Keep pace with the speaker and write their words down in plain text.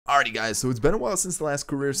Alrighty guys, so it's been a while since the last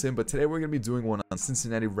career sim, but today we're going to be doing one on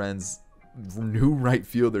Cincinnati Reds' new right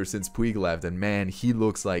fielder since Puig left, and man, he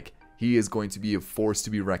looks like he is going to be a force to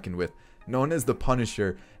be reckoned with. Known as the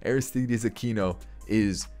Punisher, Aristides Aquino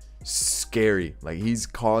is scary. Like, he's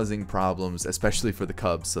causing problems, especially for the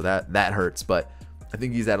Cubs, so that hurts, but I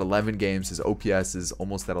think he's at 11 games. His OPS is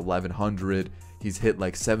almost at 1100. He's hit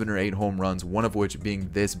like 7 or 8 home runs, one of which being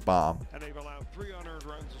this bomb. And they've allowed 3 unearned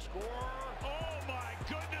runs to score. Oh my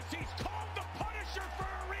goodness, he's called the Punisher for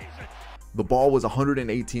a reason. The ball was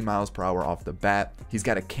 118 miles per hour off the bat. He's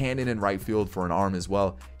got a cannon in right field for an arm as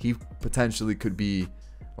well. He potentially could be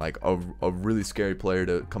like a really scary player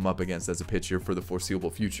to come up against as a pitcher for the foreseeable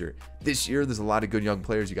future. This year, there's a lot of good young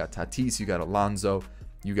players. You got Tatis, you got Alonso,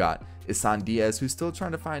 you got Isan Diaz, who's still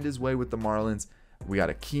trying to find his way with the Marlins. We got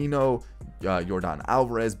Aquino, Yordan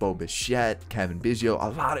Alvarez, Bo Bichette, Kevin Biggio. A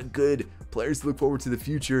lot of good players to look forward to the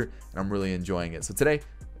future, and I'm really enjoying it. So today,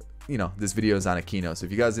 this video is on Aquino. So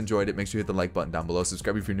if you guys enjoyed it, make sure you hit the like button down below.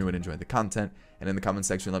 Subscribe if you're new and enjoying the content. And in the comment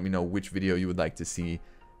section, let me know which video you would like to see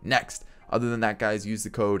next. Other than that, guys, use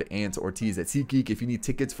the code TheAntOrtiz at SeatGeek if you need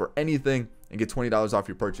tickets for anything and get $20 off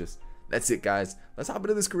your purchase. That's it, guys. Let's hop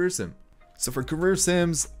into this career sim. So for career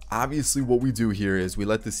sims, obviously what we do here is we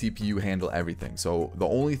let the CPU handle everything. So the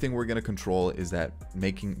only thing we're going to control is that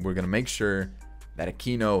we're going to make sure that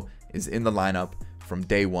Aquino is in the lineup from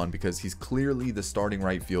day one, because he's clearly the starting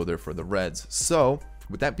right fielder for the Reds. So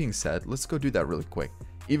with that being said, let's go do that really quick.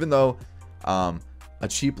 Even though a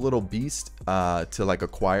cheap little beast to like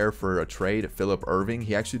acquire for a trade, Philip Irving,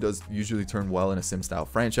 he actually does usually turn well in a sim style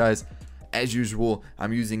franchise. As usual,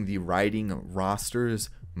 I'm using the writing roster's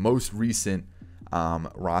most recent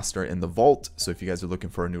roster in the vault. So if you guys are looking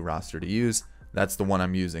for a new roster to use, that's the one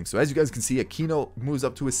I'm using. So as you guys can see, Aquino moves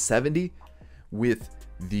up to a 70 with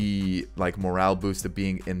the like morale boost of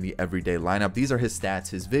being in the everyday lineup. These are his stats.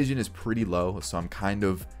 His vision is pretty low, so I'm kind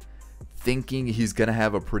of thinking he's gonna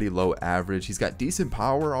have a pretty low average. He's got decent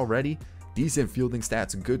power already, decent fielding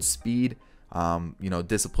stats, good speed.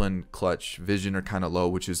 Discipline, clutch, vision are kind of low,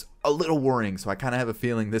 which is a little worrying. So I kind of have a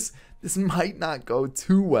feeling this might not go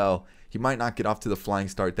too well. He might not get off to the flying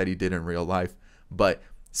start that he did in real life. But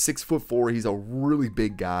 6'4", he's a really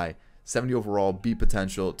big guy. 70 overall, B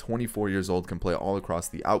potential, 24 years old, can play all across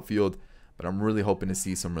the outfield. But I'm really hoping to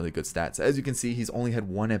see some really good stats. As you can see, he's only had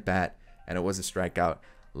 1 at bat, and it was a strikeout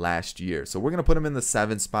last year. So we're gonna put him in the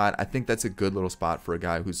 7 spot. I think that's a good little spot for a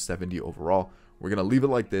guy who's 70 overall. We're gonna leave it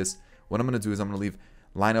like this. What I'm going to do is I'm going to leave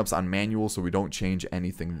lineups on manual so we don't change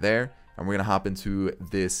anything there. And we're going to hop into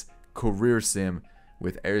this career sim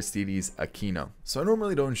with Aristides Aquino. So I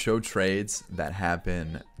normally don't show trades that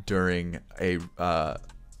happen during a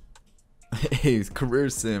career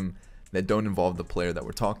sim that don't involve the player that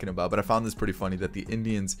we're talking about. But I found this pretty funny that the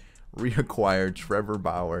Indians reacquired Trevor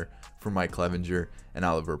Bauer for Mike Clevenger and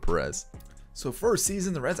Oliver Perez. So first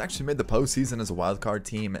season, the Reds actually made the postseason as a wild card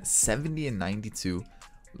team at 70-92.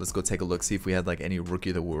 Let's go take a look, see if we had like any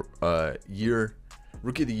rookie of the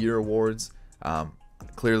year awards.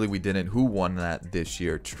 Clearly we didn't. Who won that this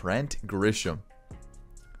year? Trent Grisham.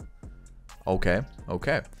 Okay.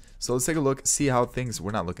 So let's take a look, see how things.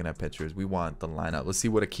 We're not looking at pitchers. We want the lineup. Let's see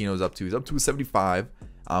what Aquino's up to. He's up to a 75.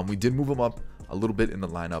 We did move him up a little bit in the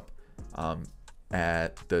lineup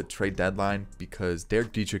at the trade deadline because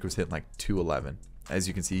Derek Dietrich was hitting like 211. As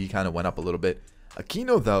you can see, he kind of went up a little bit.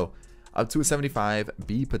 Aquino though, up to a 75,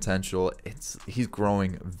 B potential. He's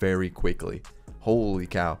growing very quickly. Holy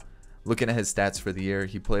cow. Looking at his stats for the year,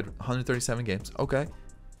 he played 137 games. Okay.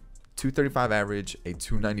 235 average, a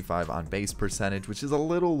 295 on base percentage, which is a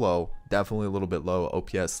little low. Definitely a little bit low.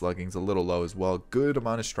 OPS slugging's a little low as well. Good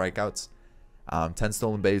amount of strikeouts. 10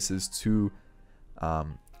 stolen bases, 2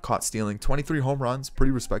 caught stealing, 23 home runs,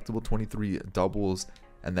 pretty respectable, 23 doubles,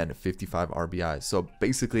 and then 55 RBIs. So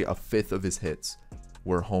basically a fifth of his hits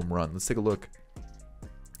were home run. Let's take a look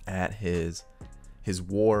at his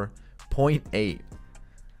WAR, 0.8.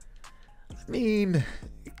 I mean,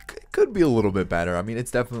 it could be a little bit better. I mean, it's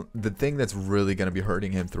definitely the thing that's really going to be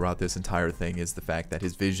hurting him throughout this entire thing is the fact that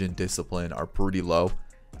his vision, discipline are pretty low.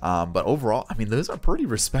 But overall, I mean, those are pretty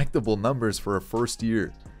respectable numbers for a first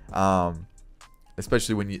year,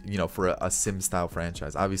 especially when you for a sim style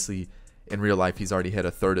franchise. Obviously, in real life, he's already hit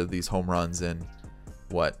a third of these home runs in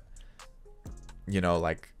what,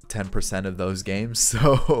 like 10% of those games.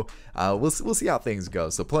 So we'll see how things go.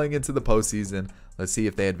 So playing into the postseason, let's see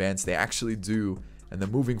if they advance. They actually do. And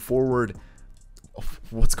then moving forward,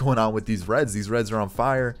 what's going on with these Reds? These Reds are on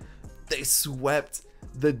fire. They swept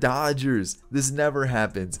the Dodgers. This never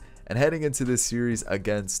happens. And heading into this series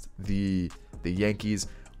against the Yankees,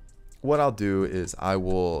 what I'll do is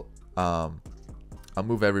I'll I'll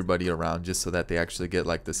move everybody around just so that they actually get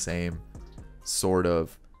like the same sort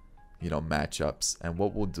of, you know, matchups. And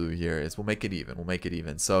what we'll do here is we'll make it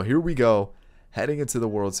even. So here we go, heading into the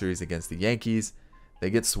World Series against the Yankees. They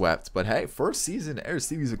get swept, but hey, first season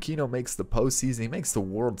Aristides Aquino makes the postseason. He makes the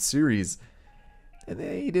World Series, and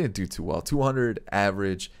he didn't do too well. 200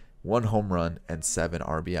 average, 1 home run, and 7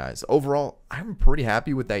 RBIs. Overall, I'm pretty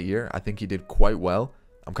happy with that year. I think he did quite well.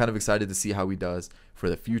 I'm kind of excited to see how he does for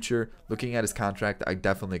the future. Looking at his contract, I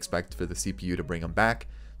definitely expect for the CPU to bring him back.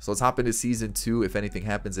 So let's hop into season 2 if anything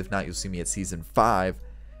happens. If not, you'll see me at season 5,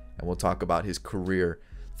 and we'll talk about his career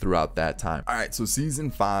throughout that time. All right, so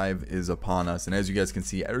season 5 is upon us, and as you guys can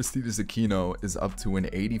see, Aristides Aquino is up to an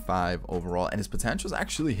 85 overall, and his potential's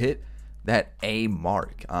actually hit that A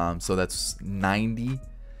mark. So that's 90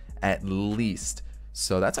 at least.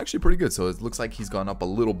 So that's actually pretty good. So it looks like he's gone up a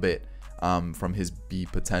little bit from his B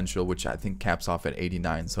potential, which I think caps off at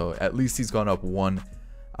 89. So at least he's gone up 1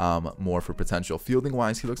 more for potential. Fielding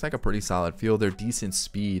wise, he looks like a pretty solid fielder, decent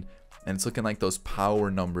speed, and it's looking like those power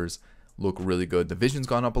numbers look really good. The vision's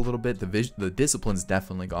gone up a little bit. The discipline's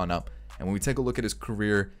definitely gone up. And when we take a look at his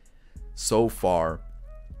career so far,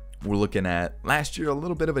 we're looking at last year a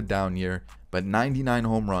little bit of a down year, but 99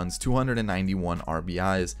 home runs, 291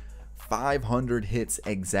 RBIs, 500 hits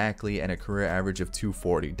exactly, and a career average of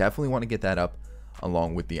 240. Definitely want to get that up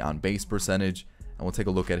along with the on base percentage. And we'll take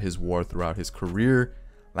a look at his WAR throughout his career.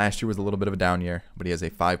 Last year was a little bit of a down year, but he has a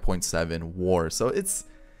 5.7 WAR. So it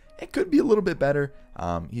could be a little bit better.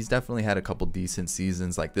 He's definitely had a couple decent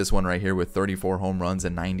seasons like this one right here with 34 home runs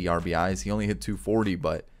and 90 RBIs. He only hit 240,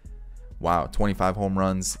 but wow, 25 home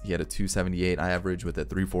runs. He had a 278 average with a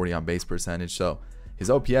 340 on base percentage. So his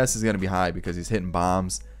OPS is going to be high because he's hitting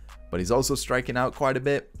bombs, but he's also striking out quite a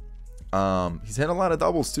bit. He's hit a lot of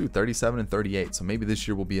doubles too, 37 and 38. So maybe this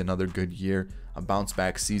year will be another good year, a bounce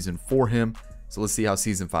back season for him. So let's see how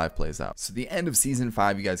season 5 plays out. So the end of season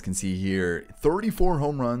 5, you guys can see here, 34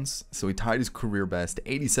 home runs. So he tied his career best,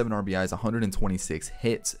 87 RBIs, 126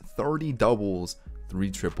 hits, 30 doubles, 3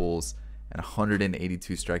 triples, and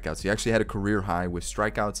 182 strikeouts. He actually had a career high with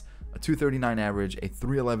strikeouts, a 239 average, a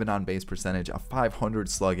 311 on base percentage, a 500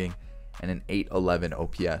 slugging, and an 811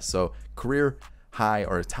 OPS. So career high,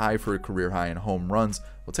 or a tie for a career high in home runs.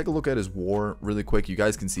 We'll take a look at his WAR really quick. You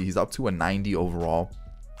guys can see he's up to a 90 overall.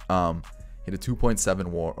 Hit a 2.7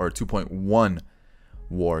 WAR, or 2.1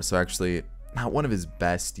 WAR. So actually not one of his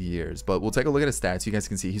best years, but we'll take a look at his stats. You guys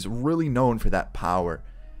can see he's really known for that power.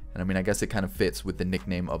 And I mean, I guess it kind of fits with the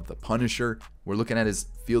nickname of the Punisher. We're looking at his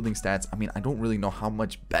fielding stats. I mean, I don't really know how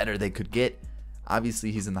much better they could get.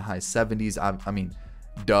 Obviously, he's in the high 70s. I mean,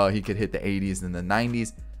 duh, he could hit the 80s and the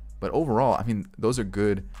 90s. But overall, I mean, those are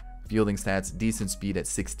good fielding stats. Decent speed at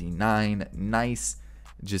 69. Nice.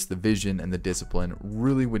 Just the vision and the discipline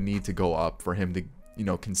really would need to go up for him to, you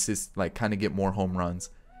know, kind of get more home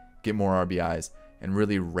runs, get more RBIs, and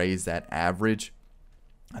really raise that average.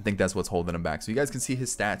 I think that's what's holding him back. So you guys can see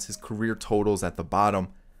his stats, his career totals at the bottom.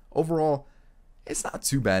 Overall, it's not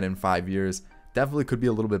too bad in 5 years. Definitely could be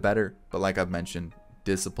a little bit better, but like I've mentioned,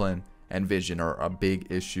 discipline and vision are a big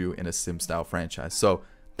issue in a sim style franchise. So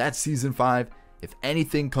that's season 5. If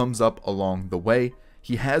anything comes up along the way,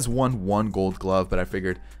 he has won 1 gold glove, but I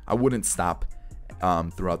figured I wouldn't stop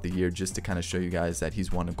throughout the year just to kind of show you guys that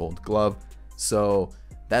he's won a gold glove. So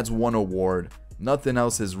that's 1 award. Nothing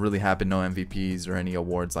else has really happened. No MVPs or any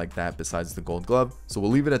awards like that besides the gold glove. So we'll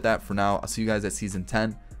leave it at that for now. I'll see you guys at season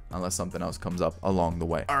 10 unless something else comes up along the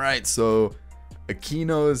way. All right, so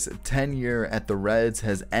Aquino's tenure at the Reds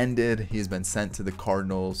has ended. He's been sent to the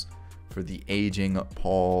Cardinals for the aging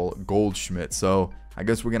Paul Goldschmidt. So I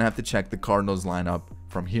guess we're gonna have to check the Cardinals lineup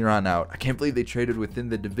from here on out. I can't believe they traded within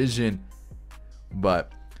the division,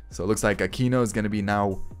 but so it looks like Aquino is gonna be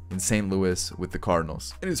now in St. Louis with the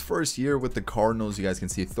Cardinals. In his first year with the Cardinals, you guys can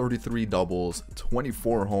see 33 doubles,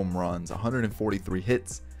 24 home runs, 143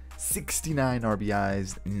 hits, 69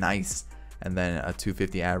 RBIs, nice, and then a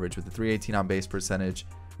 250 average with a 318 on base percentage,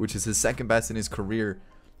 which is his second best in his career.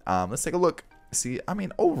 Let's take a look. See, I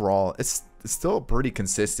mean, overall, it's still pretty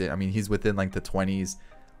consistent. I mean, he's within like the 20s,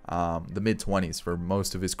 the mid 20s for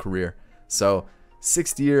most of his career. So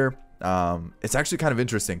 6th year, it's actually kind of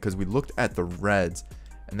interesting because we looked at the Reds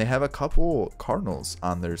and they have a couple Cardinals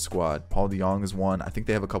on their squad. Paul DeJong is one. I think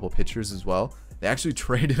they have a couple pitchers as well. They actually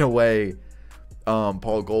traded away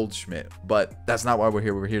Paul Goldschmidt, but that's not why we're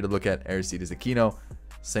here. We're here to look at Aristides Aquino.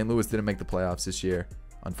 St. Louis didn't make the playoffs this year,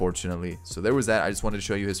 unfortunately. So there was that. I just wanted to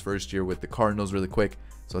show you his first year with the Cardinals really quick.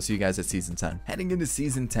 So I'll see you guys at season 10. Heading into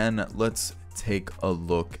season 10, let's take a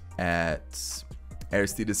look at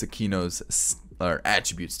Aristides Aquino's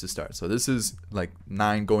attributes to start. So this is like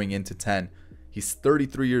 9 going into 10. He's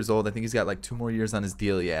 33 years old. I think he's got like 2 more years on his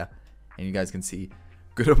deal. Yeah. And you guys can see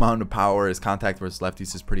good amount of power. His contact versus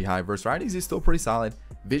lefties is pretty high. Versus righties, he's still pretty solid.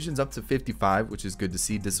 Vision's up to 55, which is good to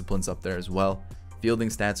see. Discipline's up there as well. Fielding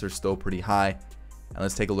stats are still pretty high. And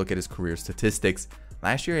let's take a look at his career statistics.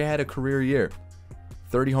 Last year, he had a career year.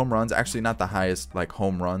 30 home runs. Actually, not the highest like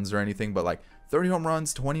home runs or anything, but like 30 home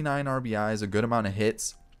runs, 29 RBIs, a good amount of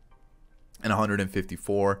hits, and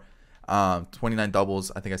 154. 29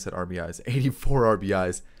 doubles. I think I said RBIs. 84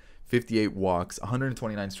 RBIs. 58 walks,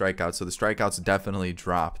 129 strikeouts. So the strikeouts definitely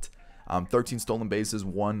dropped. 13 stolen bases,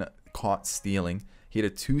 1 caught stealing. He had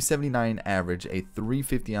a 279 average, a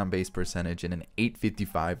 350 on base percentage, and an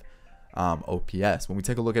 855 OPS. When we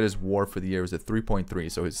take a look at his WAR for the year, it was at 3.3.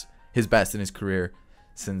 So his best in his career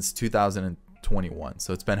since 2021.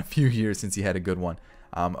 So it's been a few years since he had a good one.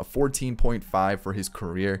 A 14.5 for his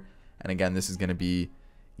career. And again, this is going to be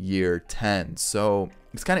year 10. So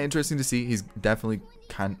it's kind of interesting to see. He's definitely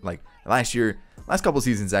kind of like last couple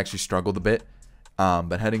seasons actually struggled a bit,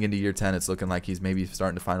 but heading into year 10, it's looking like he's maybe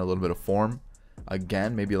starting to find a little bit of form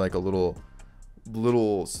again, maybe like a little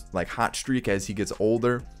like hot streak as he gets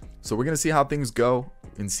older. So we're gonna see how things go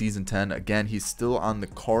in season 10. Again, he's still on the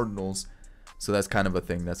Cardinals, so that's kind of a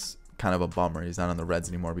thing. That's kind of a bummer. He's not on the Reds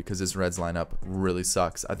anymore because this Reds lineup really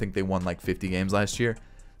sucks. I think they won like 50 games last year.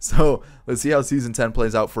 So let's see how season 10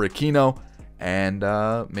 plays out for Aquino. And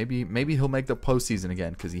maybe he'll make the postseason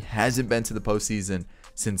again, because he hasn't been to the postseason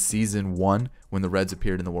since season 1 when the Reds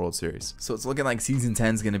appeared in the World Series. So it's looking like season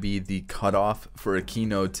 10 is going to be the cutoff for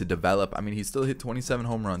Aquino to develop. I mean, he still hit 27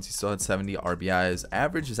 home runs. He still had 70 RBIs.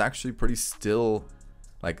 Average is actually still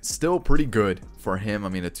pretty good for him. I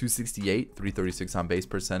mean, a 268, 336 on base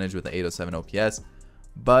percentage with an 807 OPS.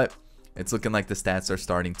 But it's looking like the stats are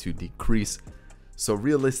starting to decrease. So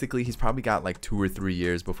realistically, he's probably got like 2 or 3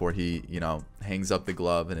 years before he, hangs up the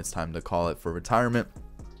glove and it's time to call it for retirement.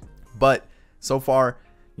 But so far,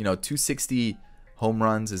 260 home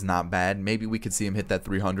runs is not bad. Maybe we could see him hit that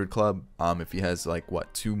 300 club if he has like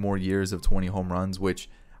 2 more years of 20 home runs, which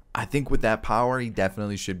I think with that power, he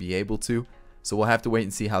definitely should be able to. So we'll have to wait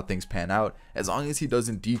and see how things pan out. As long as he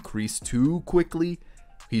doesn't decrease too quickly,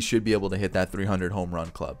 he should be able to hit that 300 home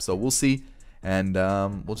run club. So we'll see. And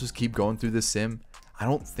we'll just keep going through this sim. I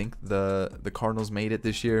don't think the Cardinals made it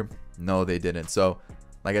this year. No, they didn't. So,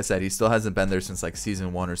 like I said, he still hasn't been there since like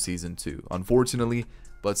season 1 or season 2, unfortunately.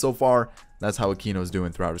 But so far, that's how Aquino's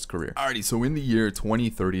doing throughout his career. Alrighty, so in the year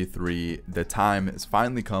 2033, the time has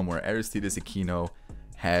finally come where Aristides Aquino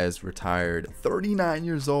has retired. 39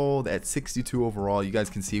 years old at 62 overall. You guys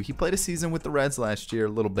can see he played a season with the Reds last year, a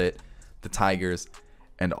little bit, the Tigers,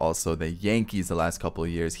 and also the Yankees the last couple of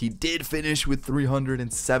years. He did finish with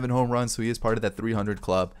 307 home runs, so he is part of that 300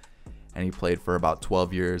 club, and he played for about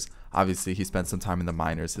 12 years. Obviously, he spent some time in the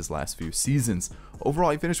minors his last few seasons.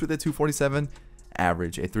 Overall, he finished with a 247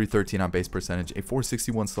 average, a 313 on base percentage, a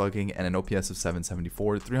 461 slugging, and an OPS of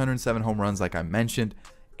 774, 307 home runs, like I mentioned,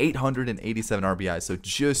 887 RBIs, so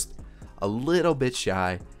just a little bit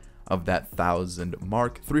shy of that 1,000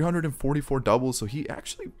 mark. 344 doubles, so he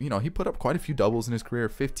actually, he put up quite a few doubles in his career.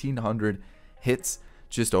 1,500 hits,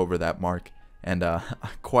 just over that mark, and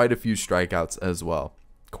quite a few strikeouts as well.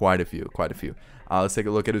 Quite a few. Let's take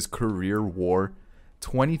a look at his career WAR,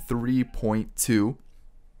 23.2.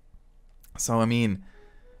 So I mean,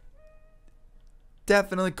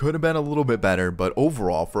 definitely could have been a little bit better, but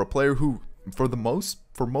overall, for a player who for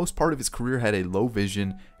most part of his career had a low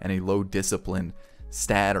vision and a low discipline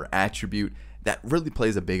stat or attribute, that really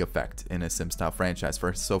plays a big effect in a sim style franchise.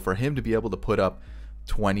 So for him to be able to put up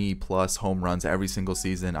 20 plus home runs every single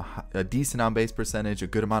season, a decent on base percentage, a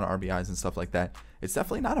good amount of RBIs and stuff like that, it's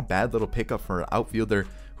definitely not a bad little pickup for an outfielder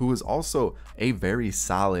who is also a very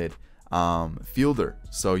solid fielder.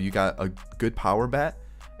 So you got a good power bat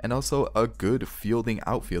and also a good fielding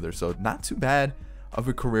outfielder. So not too bad of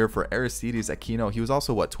a career for Aristides Aquino. He was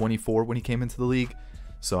also 24 when he came into the league.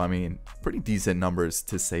 So, I mean, pretty decent numbers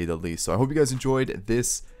to say the least. So I hope you guys enjoyed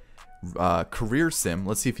this career sim.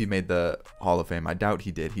 Let's see if he made the Hall of Fame. I doubt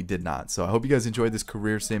he did. He did not. So I hope you guys enjoyed this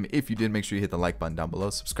career sim. If you did, make sure you hit the like button down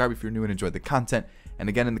below. Subscribe if you're new and enjoyed the content. And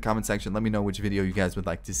again, in the comment section, let me know which video you guys would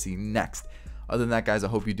like to see next. Other than that, guys, I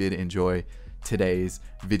hope you did enjoy today's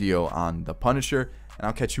video on the Punisher. And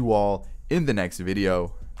I'll catch you all in the next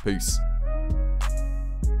video. Peace.